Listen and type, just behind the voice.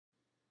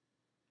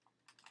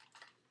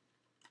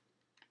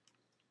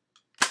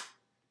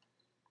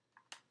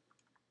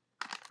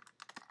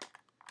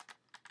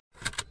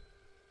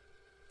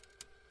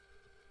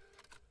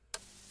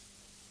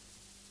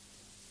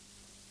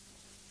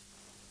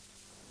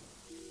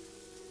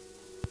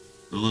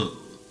Hello,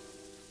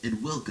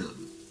 and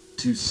welcome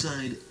to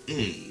side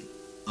A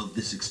of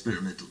this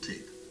experimental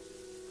tape.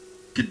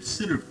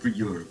 Consider for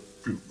your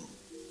approval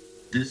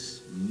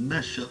this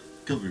mashup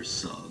cover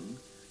song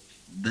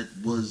that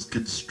was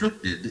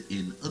constructed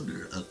in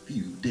under a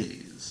few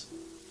days.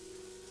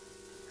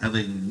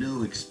 Having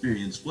no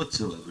experience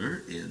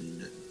whatsoever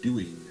in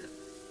doing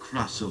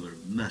crossover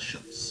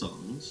mashup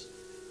songs,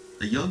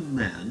 a young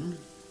man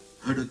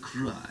heard a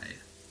cry.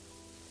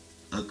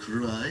 A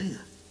cry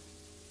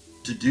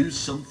to do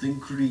something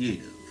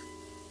creative,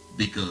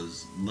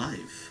 because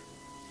life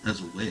has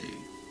a way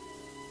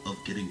of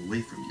getting away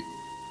from you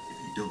if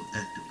you don't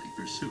actively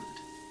pursue it.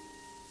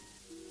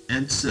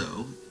 And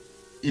so,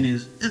 in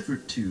his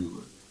effort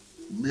to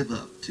live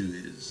up to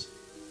his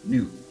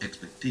new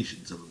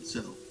expectations of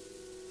himself,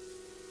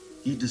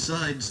 he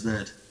decides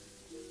that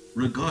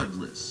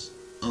regardless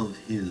of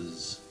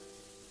his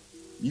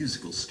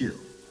musical skill,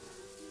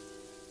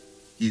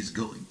 he's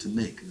going to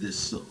make this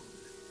song.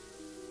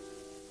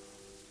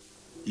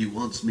 He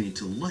wants me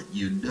to let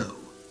you know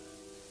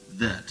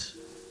that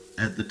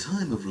at the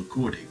time of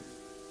recording,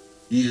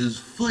 he is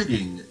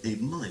fighting a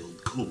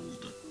mild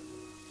cold.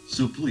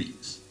 So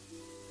please,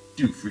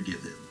 do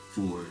forgive him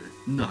for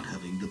not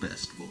having the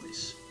best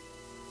voice.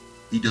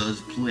 He does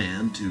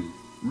plan to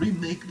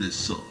remake this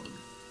song,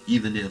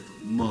 even if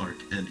Mark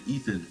and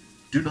Ethan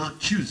do not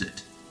choose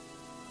it.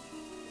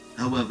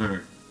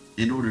 However,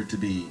 in order to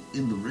be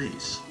in the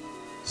race,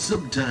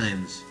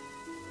 sometimes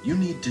you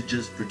need to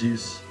just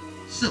produce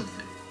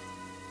something.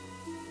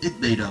 It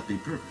may not be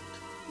perfect,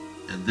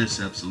 and this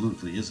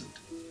absolutely isn't.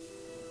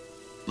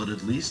 But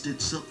at least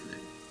it's something.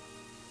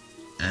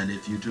 And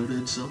if you turn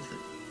in something,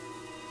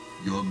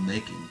 you're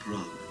making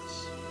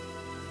progress.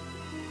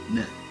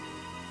 Now,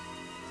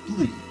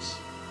 please,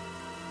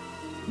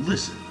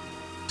 listen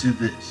to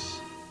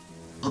this,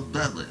 a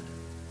ballad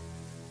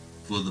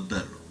for the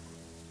barrel.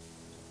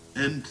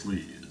 And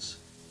please,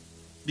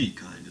 be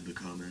kind in the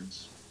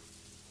comments.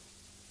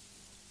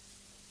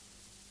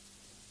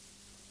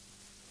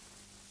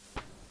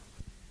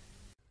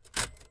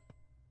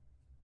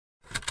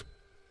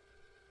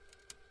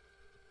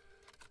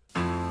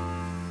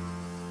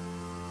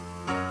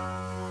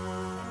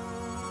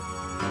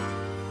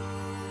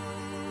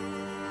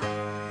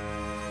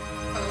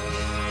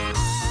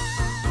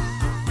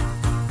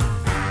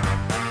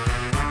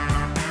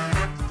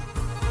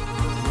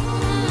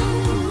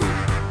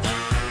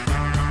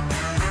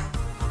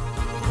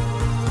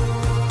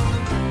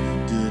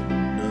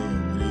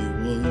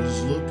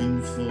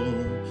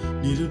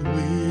 Needed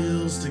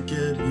wheels to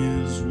get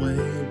his way,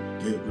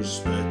 get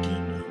respect in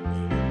a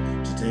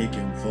mood to take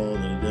him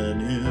farther than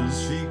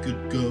his feet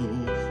could go.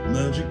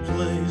 Magic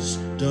place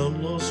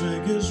down Las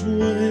Vegas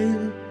way.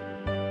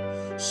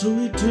 So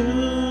he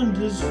turned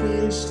his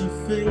face to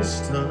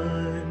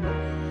FaceTime,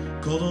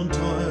 called on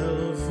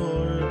Tyler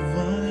for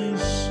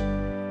advice,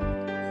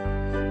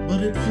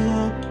 but it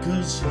flopped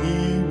cause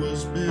he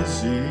was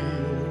busy.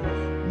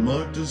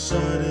 Mark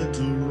decided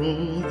to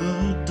roll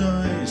the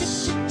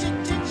dice.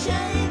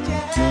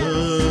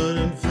 Turn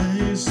and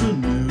face the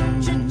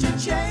news.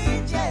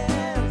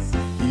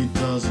 He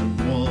doesn't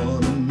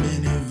want a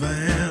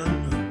minivan.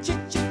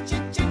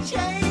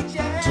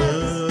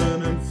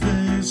 Turn and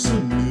face the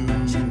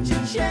news.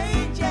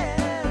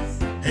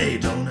 Hey,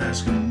 don't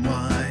ask him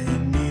why he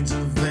needs a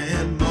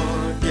van.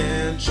 Mark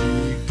and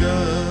Chica,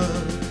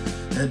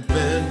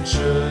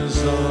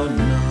 adventures on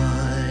night.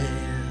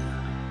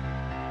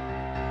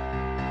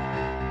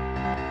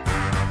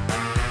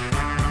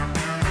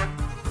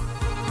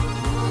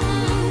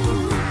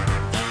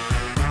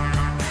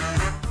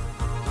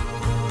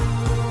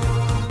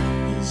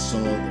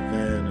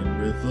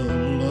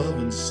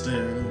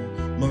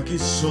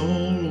 Marky's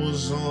soul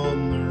was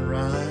on the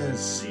rise.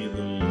 See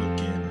the look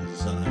in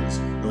his eyes,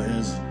 no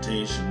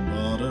hesitation,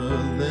 bought her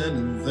then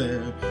and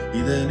there.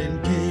 He then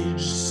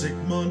engaged sick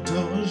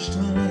montage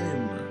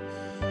time,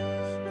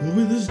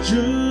 with his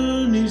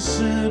journey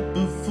set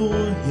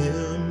before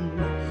him.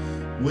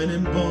 Went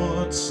and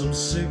bought some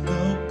sick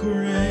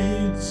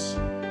upgrades,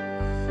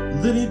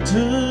 then he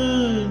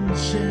turned,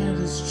 shared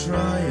his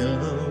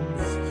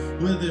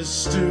triumph with his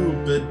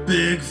stupid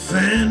big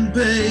fan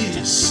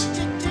base.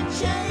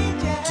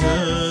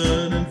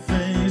 Turn and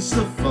face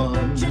the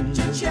fun.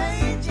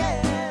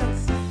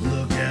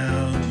 Look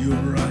out, you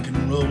rock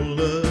and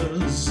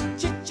rollers.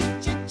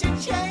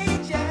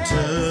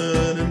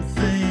 Turn and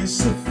face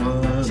the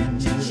fun.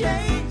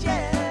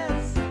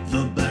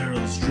 The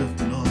barrel's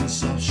drifting on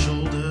soft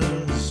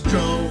shoulders.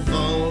 Drove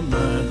all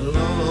night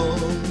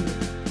long,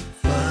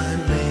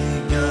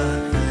 finally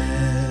got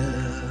there.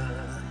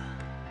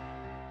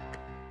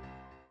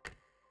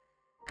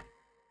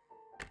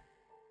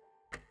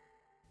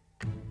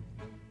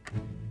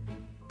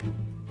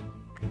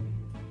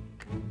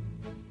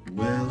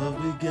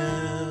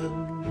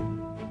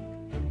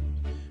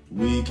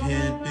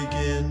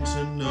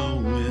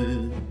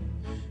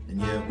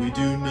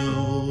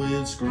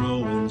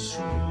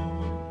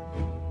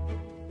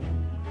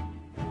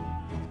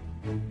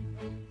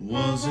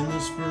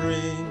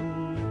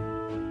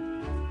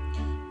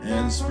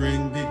 and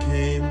spring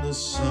became the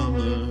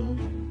summer.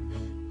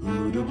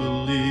 Who'd have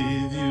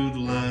believed you'd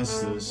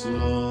last this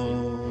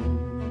long?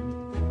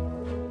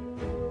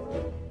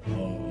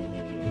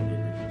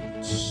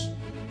 Hearts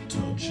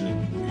touching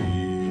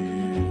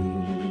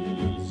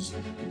wheels,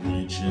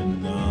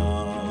 reaching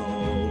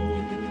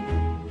out,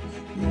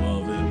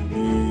 loving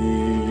me,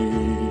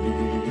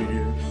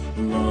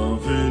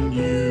 loving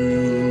you.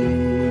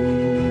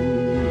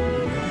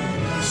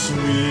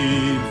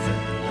 Sweet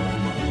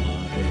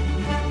Valentine,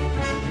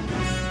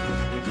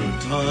 good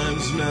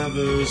times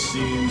never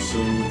seem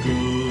so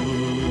good.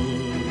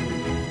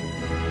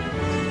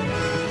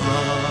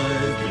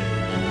 I've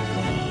been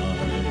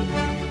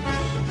inclined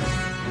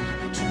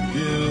to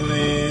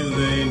believe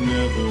they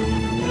never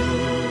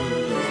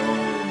would.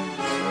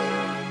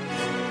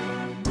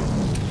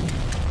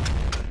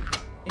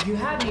 If you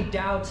had any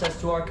doubts as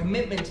to our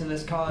commitment to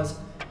this cause,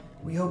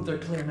 we hope they're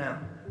clear now.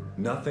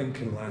 Nothing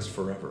can last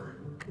forever,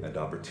 and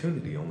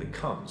opportunity only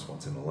comes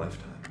once in a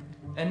lifetime.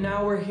 And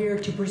now we're here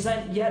to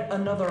present yet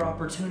another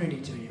opportunity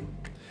to you.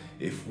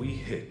 If we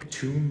hit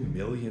 2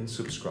 million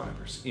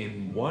subscribers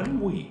in 1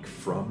 week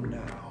from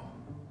now,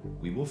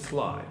 we will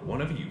fly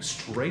one of you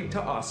straight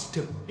to us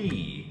to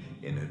be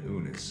in an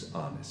Unis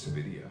Honest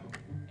video.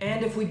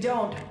 And if we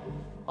don't,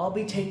 I'll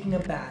be taking a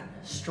bat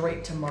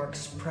straight to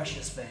Mark's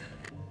precious van.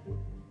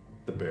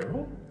 The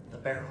barrel? The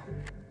barrel.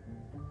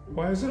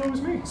 Why is it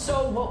always me?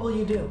 So what will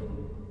you do?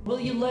 Will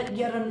you let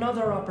yet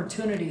another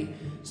opportunity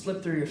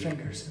slip through your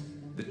fingers?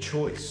 The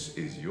choice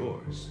is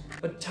yours.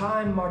 But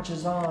time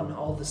marches on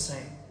all the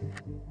same.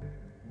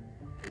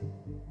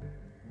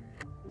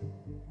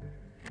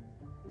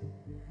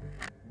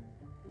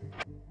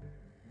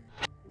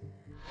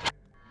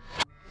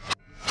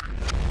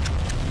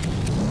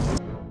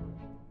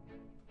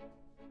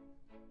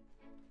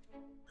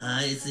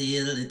 I see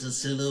a little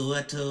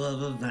silhouette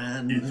of a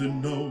van.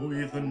 Ethan, no, will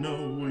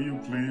you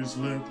please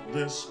let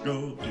this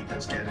go?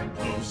 Ethan's getting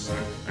closer,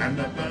 and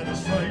that man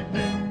is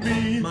frightening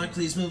me. Mark,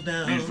 please move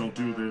now. Please don't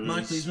do this.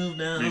 Mark, please move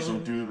now. Please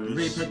don't do this.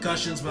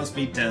 Repercussions must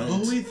be dealt.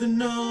 Oh, Ethan,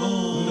 no.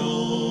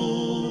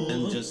 Oh, no.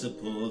 I'm just a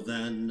poor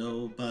van,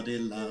 nobody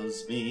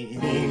loves me.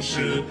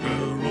 Bullshit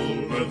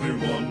barrel,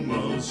 everyone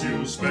loves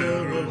you.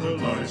 Spare her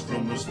lives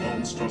from this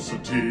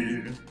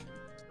monstrosity.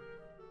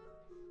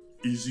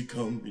 Easy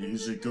come,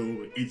 easy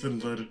go, Ethan,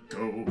 let it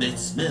go.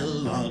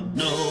 Bismillah,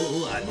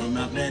 no, I will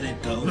not let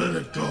it go. Let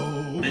it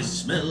go.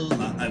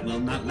 Bismillah, I will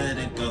not let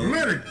it go.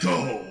 Let it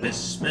go.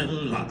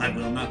 Bismillah, I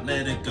will not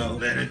let it go.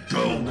 Let it I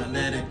will go. not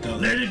let it go.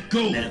 Let it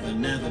go. Never,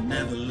 never,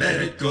 never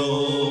let it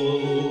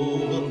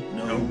go.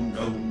 No,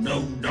 no, no,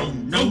 no,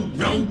 no,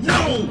 no,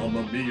 no.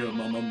 Mamma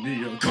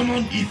mia, come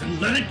on, Ethan,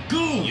 let it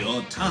go.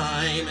 Your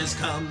time has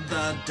come,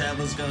 the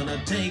devil's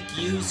gonna take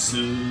you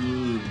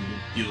soon.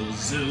 You'll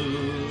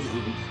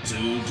soon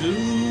to do.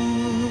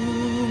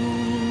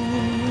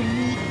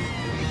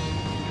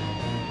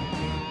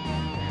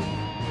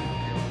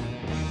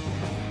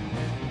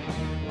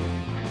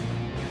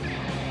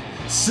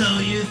 So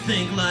you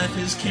think life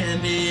is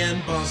candy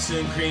and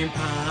Boston cream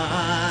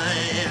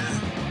pie?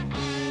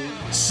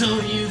 So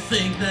you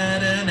think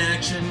that an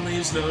action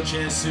leaves no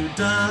chance to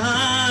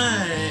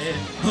die?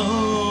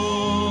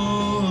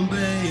 Oh,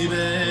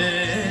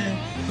 baby,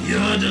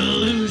 you're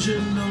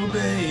delusional,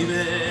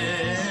 baby.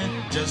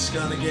 Just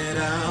gotta get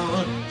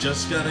out,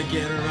 just gotta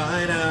get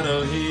right out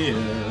of here.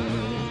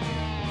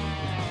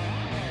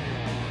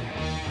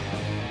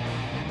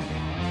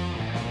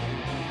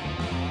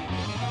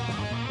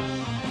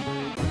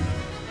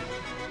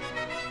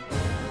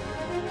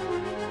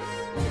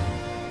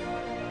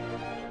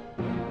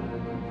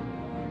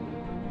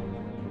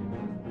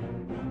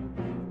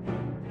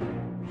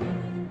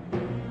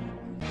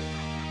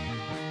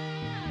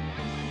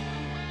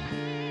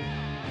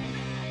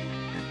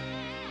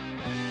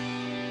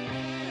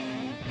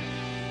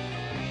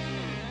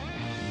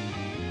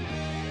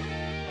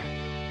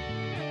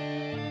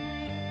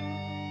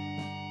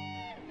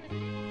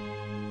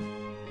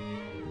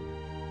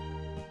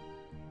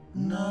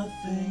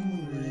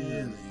 Nothing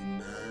really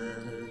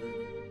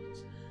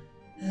matters,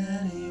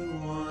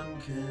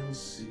 anyone can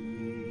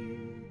see.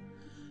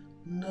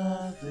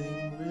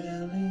 Nothing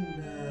really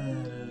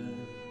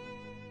matters,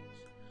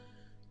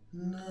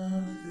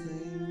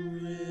 nothing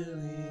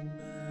really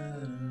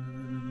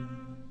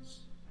matters.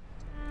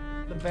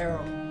 The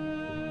barrel.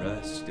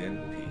 Rest in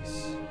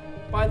peace.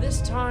 By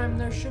this time,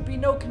 there should be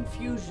no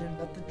confusion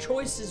that the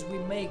choices we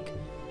make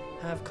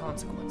have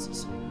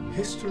consequences.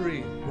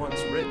 History,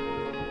 once written,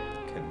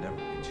 can never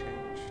be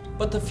changed.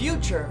 But the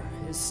future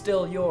is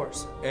still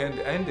yours. And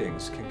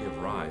endings can give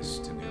rise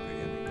to new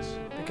beginnings.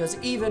 Because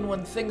even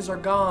when things are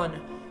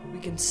gone, we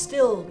can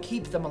still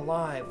keep them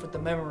alive with the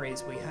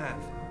memories we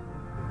have.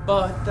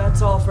 But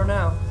that's all for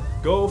now.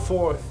 Go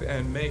forth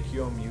and make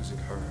your music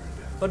heard.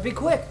 But be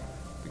quick.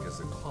 Because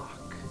the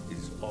clock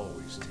is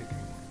always ticking.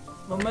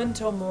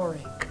 Memento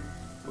Mori.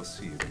 We'll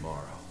see you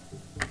tomorrow.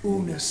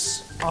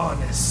 Unis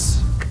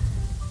Honest.